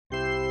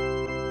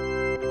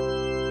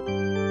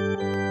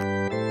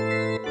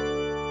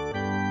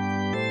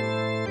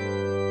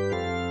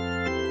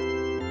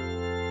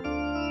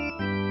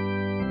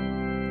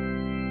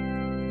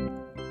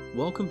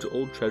Welcome to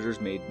Old Treasures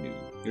Made New,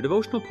 your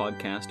devotional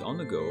podcast on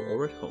the go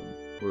or at home,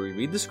 where we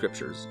read the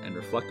scriptures and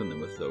reflect on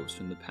them with those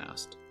from the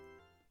past.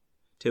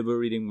 Today we're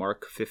reading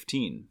Mark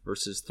 15,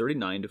 verses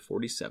 39 to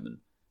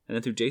 47, and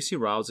then through J.C.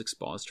 Ryle's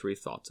expository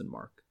thoughts in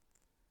Mark.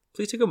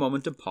 Please take a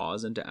moment to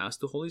pause and to ask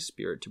the Holy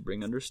Spirit to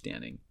bring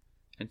understanding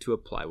and to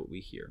apply what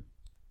we hear.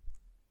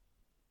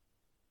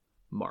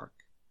 Mark,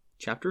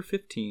 chapter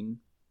 15,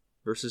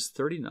 verses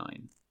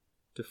 39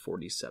 to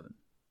 47.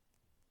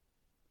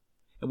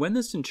 And when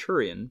the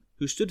centurion,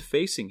 who stood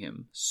facing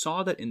him,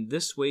 saw that in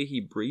this way he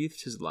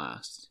breathed his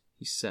last,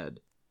 he said,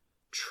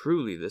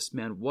 "Truly this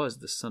man was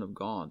the Son of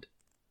God."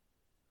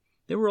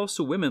 There were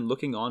also women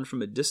looking on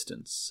from a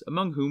distance,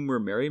 among whom were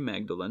Mary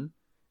Magdalene,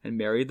 and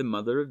Mary the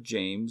mother of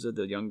James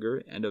the younger,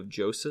 and of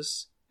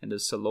Joseph, and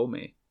of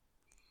Salome.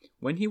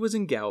 When he was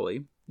in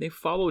Galilee, they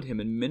followed him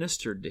and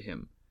ministered to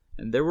him,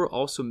 and there were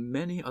also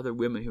many other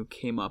women who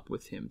came up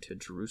with him to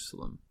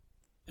Jerusalem.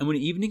 And when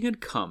evening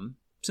had come,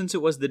 since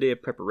it was the day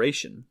of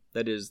preparation,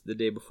 that is, the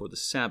day before the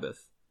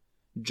Sabbath,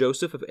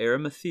 Joseph of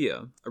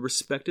Arimathea, a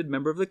respected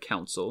member of the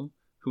council,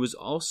 who was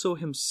also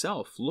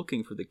himself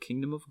looking for the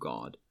kingdom of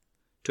God,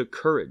 took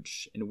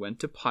courage and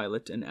went to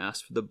Pilate and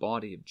asked for the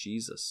body of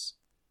Jesus.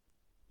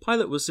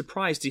 Pilate was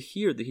surprised to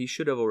hear that he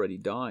should have already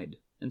died,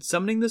 and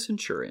summoning the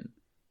centurion,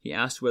 he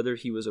asked whether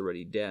he was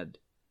already dead.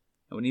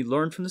 And when he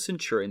learned from the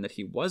centurion that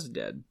he was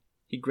dead,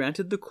 he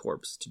granted the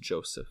corpse to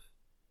Joseph.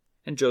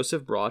 And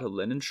Joseph brought a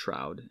linen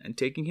shroud, and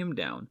taking him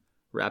down,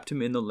 wrapped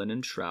him in the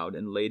linen shroud,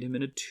 and laid him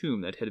in a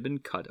tomb that had been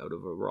cut out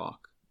of a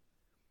rock.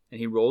 And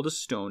he rolled a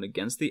stone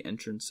against the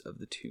entrance of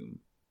the tomb.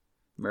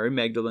 Mary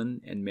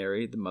Magdalene and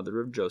Mary, the mother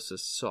of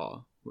Joseph,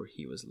 saw where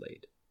he was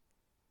laid.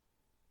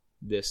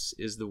 This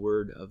is the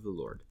word of the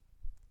Lord.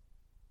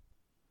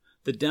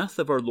 The death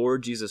of our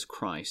Lord Jesus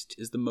Christ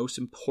is the most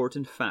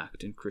important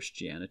fact in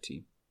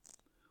Christianity.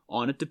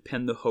 On it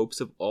depend the hopes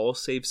of all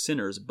saved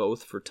sinners,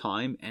 both for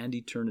time and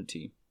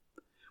eternity.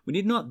 We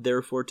need not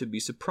therefore to be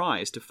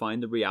surprised to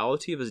find the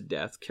reality of his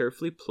death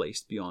carefully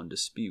placed beyond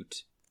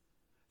dispute.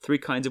 Three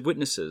kinds of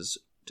witnesses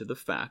to the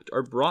fact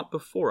are brought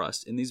before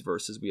us in these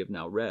verses we have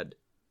now read.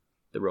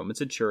 The Roman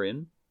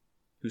centurion,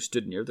 who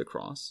stood near the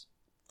cross,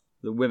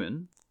 the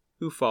women,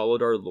 who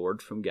followed our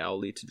Lord from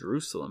Galilee to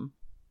Jerusalem,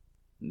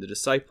 and the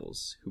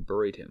disciples who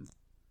buried him.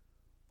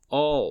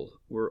 All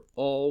were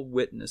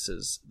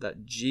witnesses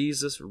that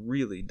Jesus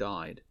really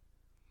died.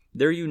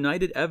 Their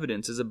united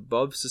evidence is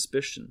above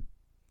suspicion.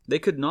 They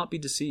could not be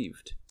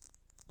deceived.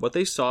 What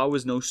they saw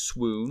was no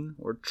swoon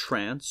or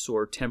trance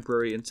or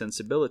temporary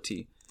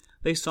insensibility.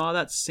 They saw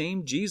that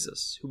same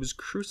Jesus who was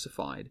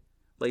crucified,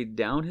 laid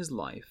down his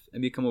life,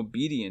 and become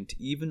obedient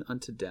even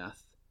unto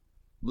death.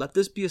 Let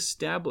this be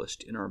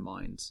established in our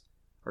minds.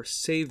 Our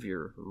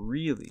Savior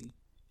really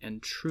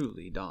and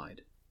truly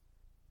died.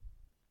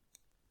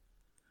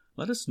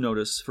 Let us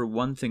notice for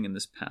one thing in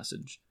this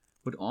passage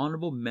what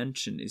honorable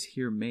mention is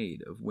here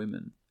made of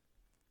women.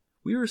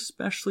 We are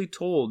especially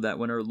told that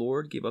when our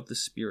Lord gave up the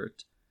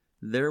Spirit,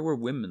 there were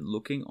women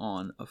looking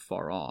on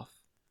afar off.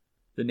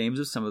 The names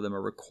of some of them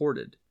are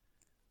recorded.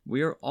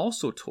 We are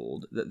also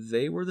told that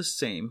they were the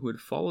same who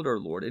had followed our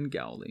Lord in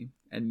Galilee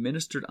and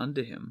ministered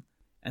unto him,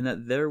 and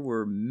that there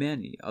were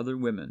many other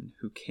women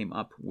who came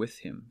up with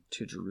him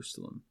to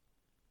Jerusalem.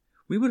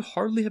 We would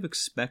hardly have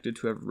expected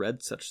to have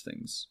read such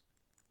things.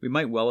 We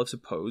might well have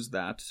supposed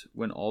that,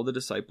 when all the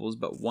disciples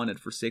but one had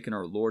forsaken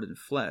our Lord and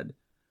fled,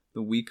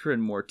 the weaker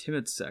and more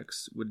timid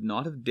sex would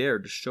not have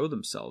dared to show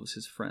themselves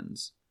his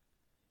friends.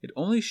 It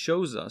only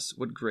shows us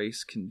what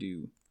grace can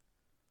do.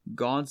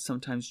 God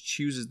sometimes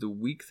chooses the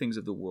weak things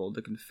of the world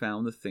to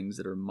confound the things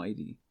that are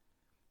mighty.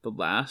 The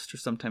last are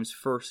sometimes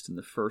first and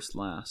the first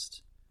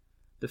last.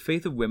 The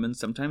faith of women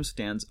sometimes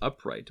stands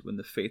upright when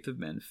the faith of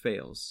men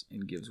fails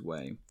and gives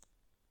way.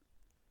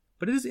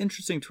 But it is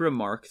interesting to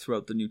remark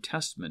throughout the New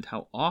Testament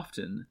how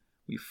often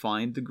we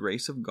find the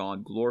grace of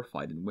God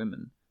glorified in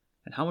women,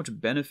 and how much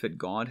benefit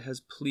God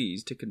has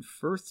pleased to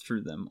confer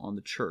through them on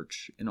the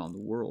church and on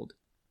the world.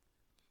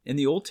 In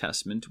the Old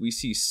Testament, we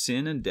see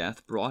sin and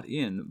death brought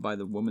in by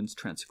the woman's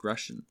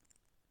transgression.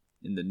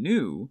 In the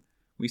New,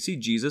 we see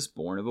Jesus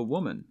born of a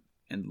woman,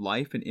 and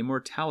life and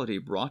immortality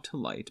brought to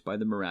light by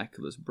the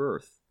miraculous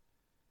birth.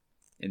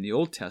 In the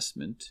Old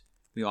Testament,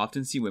 we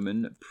often see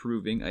women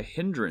proving a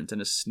hindrance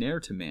and a snare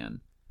to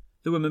man.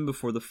 The women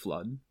before the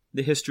flood,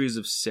 the histories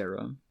of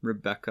Sarah,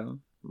 Rebecca,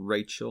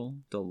 Rachel,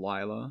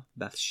 Delilah,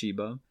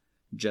 Bathsheba,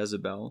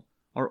 Jezebel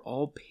are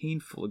all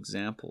painful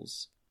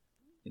examples.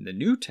 In the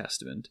New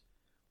Testament,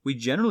 we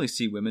generally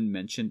see women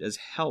mentioned as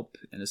help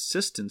and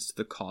assistance to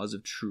the cause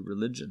of true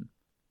religion.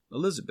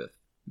 Elizabeth,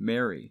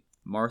 Mary,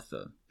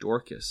 Martha,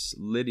 Dorcas,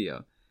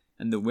 Lydia,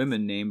 and the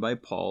women named by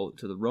Paul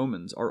to the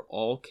Romans are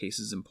all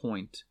cases in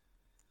point.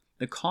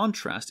 The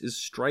contrast is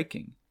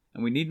striking,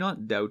 and we need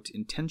not doubt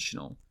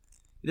intentional.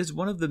 It is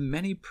one of the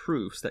many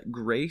proofs that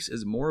grace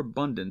is more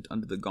abundant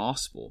under the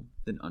gospel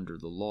than under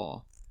the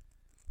law.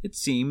 It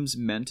seems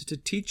meant to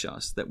teach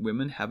us that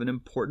women have an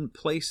important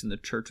place in the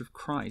Church of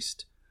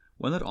Christ,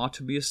 one that ought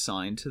to be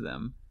assigned to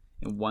them,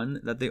 and one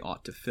that they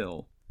ought to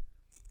fill.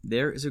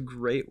 There is a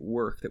great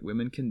work that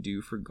women can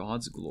do for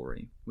God's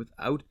glory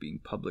without being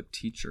public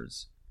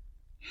teachers.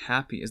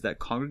 Happy is that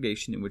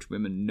congregation in which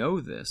women know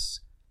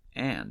this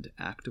and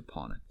act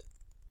upon it.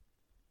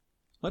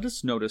 Let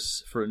us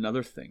notice for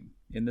another thing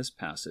in this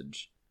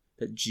passage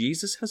that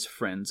Jesus has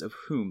friends of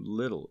whom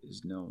little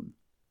is known.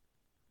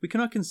 We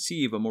cannot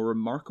conceive a more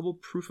remarkable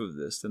proof of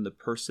this than the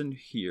person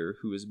here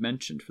who is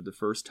mentioned for the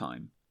first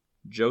time,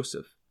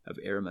 Joseph of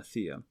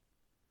Arimathea.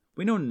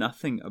 We know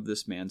nothing of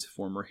this man's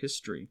former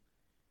history.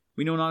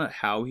 We know not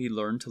how he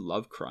learned to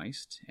love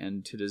Christ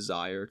and to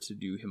desire to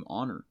do him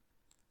honor.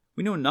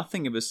 We know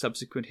nothing of his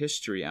subsequent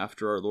history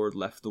after our Lord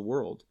left the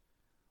world.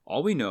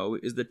 All we know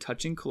is the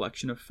touching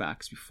collection of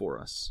facts before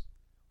us.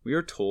 We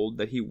are told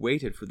that he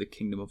waited for the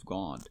kingdom of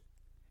God,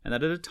 and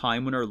that at a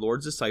time when our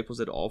Lord's disciples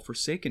had all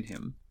forsaken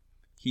him,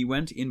 he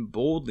went in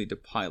boldly to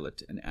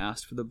Pilate and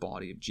asked for the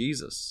body of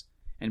Jesus,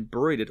 and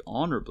buried it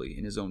honorably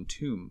in his own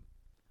tomb.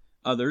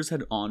 Others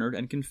had honored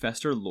and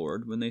confessed our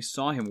Lord when they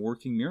saw him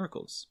working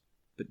miracles.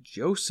 But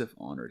Joseph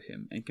honored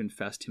him and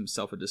confessed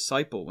himself a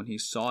disciple when he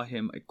saw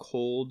him a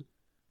cold,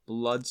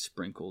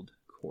 blood-sprinkled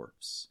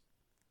corpse.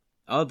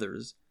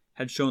 Others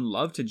had shown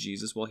love to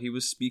Jesus while he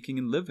was speaking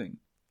and living,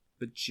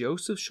 but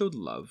Joseph showed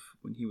love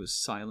when he was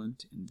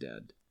silent and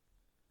dead.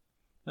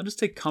 Let us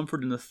take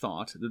comfort in the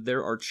thought that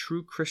there are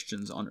true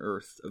Christians on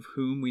earth of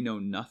whom we know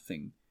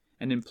nothing,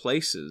 and in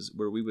places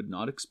where we would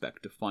not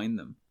expect to find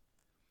them.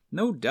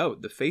 No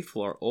doubt the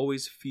faithful are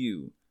always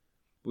few,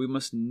 but we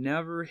must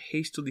never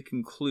hastily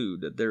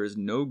conclude that there is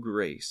no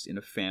grace in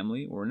a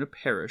family or in a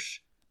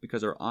parish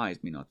because our eyes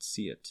may not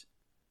see it.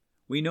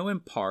 We know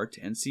in part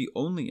and see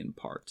only in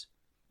part,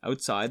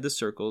 outside the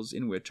circles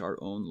in which our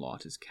own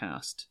lot is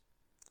cast.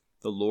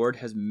 The Lord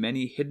has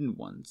many hidden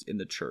ones in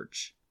the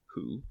church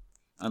who,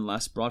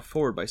 unless brought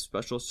forward by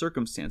special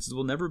circumstances,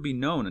 will never be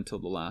known until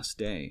the last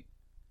day.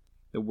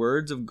 The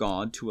words of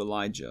God to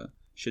Elijah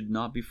should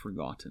not be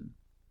forgotten.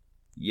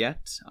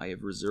 Yet I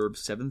have reserved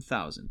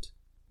 7,000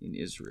 in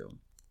Israel.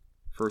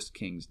 1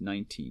 Kings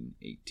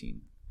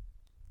 19:18.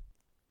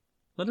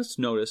 Let us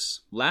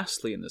notice,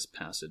 lastly in this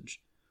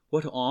passage,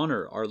 what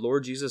honor our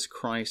Lord Jesus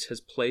Christ has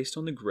placed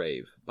on the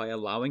grave by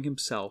allowing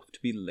himself to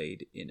be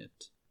laid in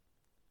it.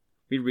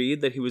 We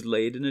read that he was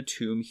laid in a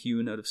tomb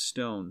hewn out of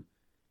stone,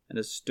 and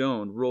a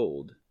stone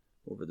rolled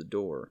over the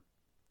door.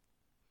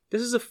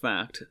 This is a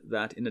fact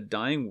that in a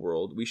dying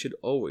world we should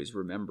always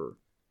remember.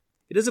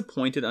 It is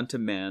appointed unto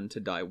man to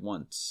die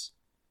once.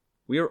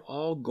 We are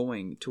all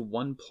going to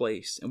one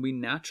place, and we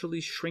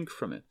naturally shrink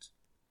from it.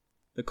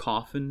 The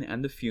coffin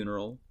and the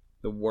funeral,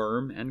 the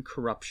worm and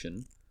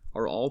corruption,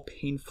 are all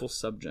painful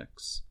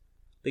subjects.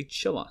 They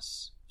chill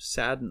us,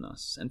 sadden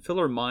us, and fill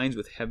our minds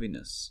with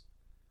heaviness.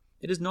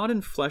 It is not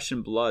in flesh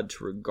and blood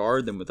to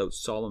regard them without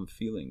solemn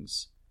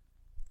feelings.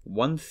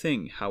 One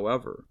thing,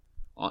 however,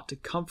 ought to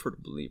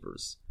comfort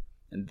believers,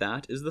 and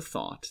that is the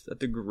thought that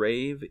the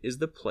grave is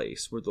the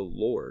place where the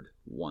Lord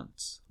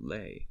once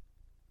lay.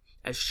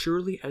 As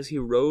surely as he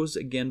rose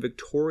again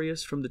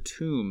victorious from the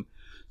tomb,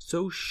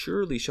 so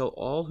surely shall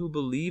all who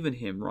believe in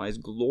him rise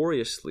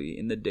gloriously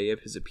in the day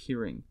of his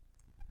appearing.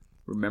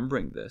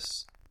 Remembering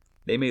this,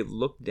 they may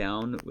look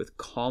down with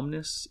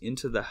calmness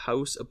into the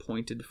house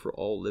appointed for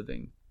all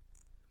living.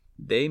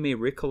 They may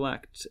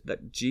recollect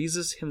that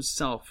Jesus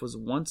himself was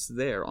once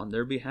there on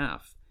their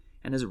behalf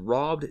and has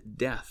robbed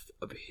death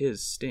of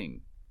his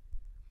sting.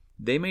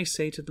 They may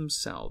say to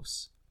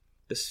themselves,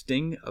 "The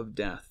sting of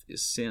death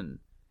is sin,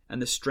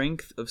 and the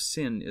strength of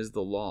sin is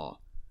the law.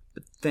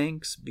 But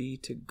thanks be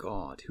to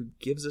God who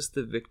gives us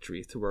the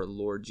victory through our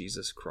Lord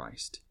Jesus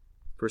Christ."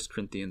 1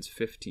 Corinthians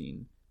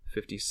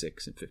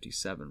 15:56 and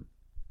 57.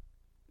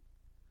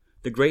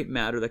 The great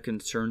matter that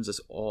concerns us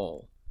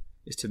all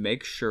is to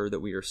make sure that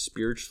we are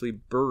spiritually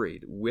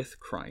buried with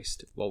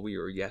Christ while we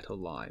are yet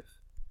alive.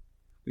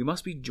 We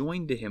must be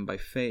joined to him by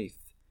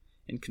faith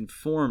and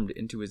conformed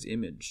into his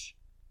image.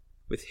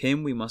 With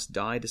him we must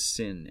die to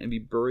sin and be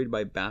buried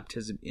by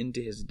baptism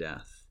into his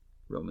death.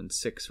 Romans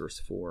 6 verse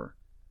 4.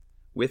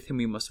 With him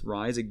we must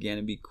rise again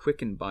and be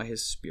quickened by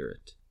his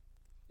Spirit.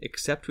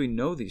 Except we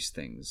know these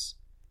things,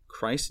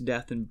 Christ's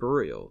death and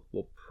burial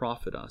will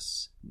profit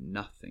us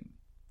nothing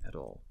at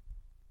all.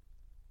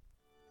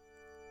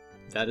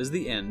 That is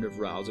the end of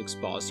Rau's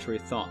expository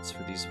thoughts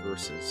for these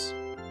verses.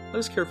 Let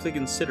us carefully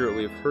consider what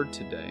we have heard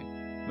today.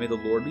 May the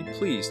Lord be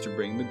pleased to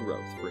bring the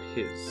growth for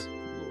his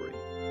glory.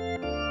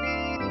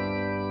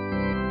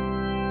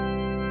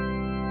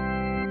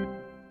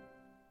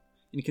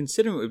 In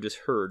considering what we've just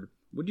heard,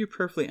 would you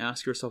prayerfully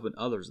ask yourself and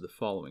others the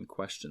following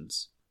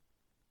questions?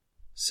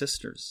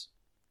 Sisters,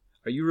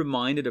 are you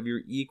reminded of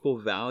your equal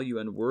value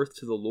and worth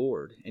to the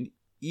Lord and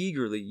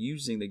eagerly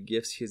using the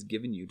gifts he has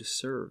given you to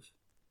serve?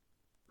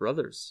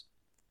 Brothers,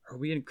 are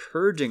we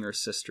encouraging our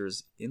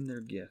sisters in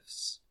their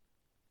gifts?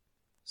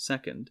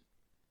 Second,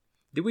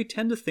 do we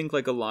tend to think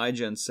like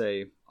Elijah and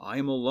say, "I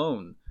am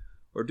alone,"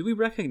 or do we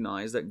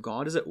recognize that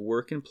God is at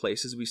work in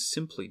places we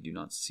simply do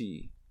not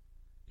see?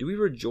 Do we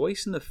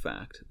rejoice in the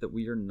fact that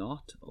we are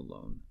not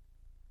alone?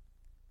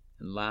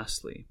 And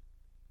lastly,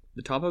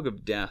 The topic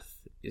of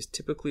death is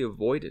typically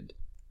avoided.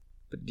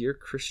 But dear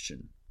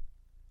Christian,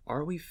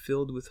 are we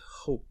filled with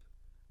hope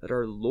that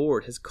our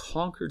Lord has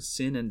conquered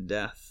sin and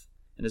death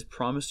and has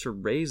promised to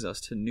raise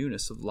us to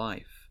newness of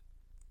life?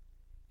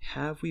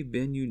 Have we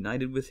been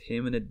united with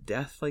him in a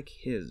death like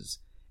his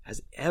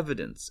as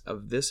evidence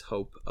of this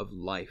hope of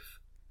life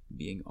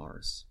being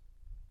ours?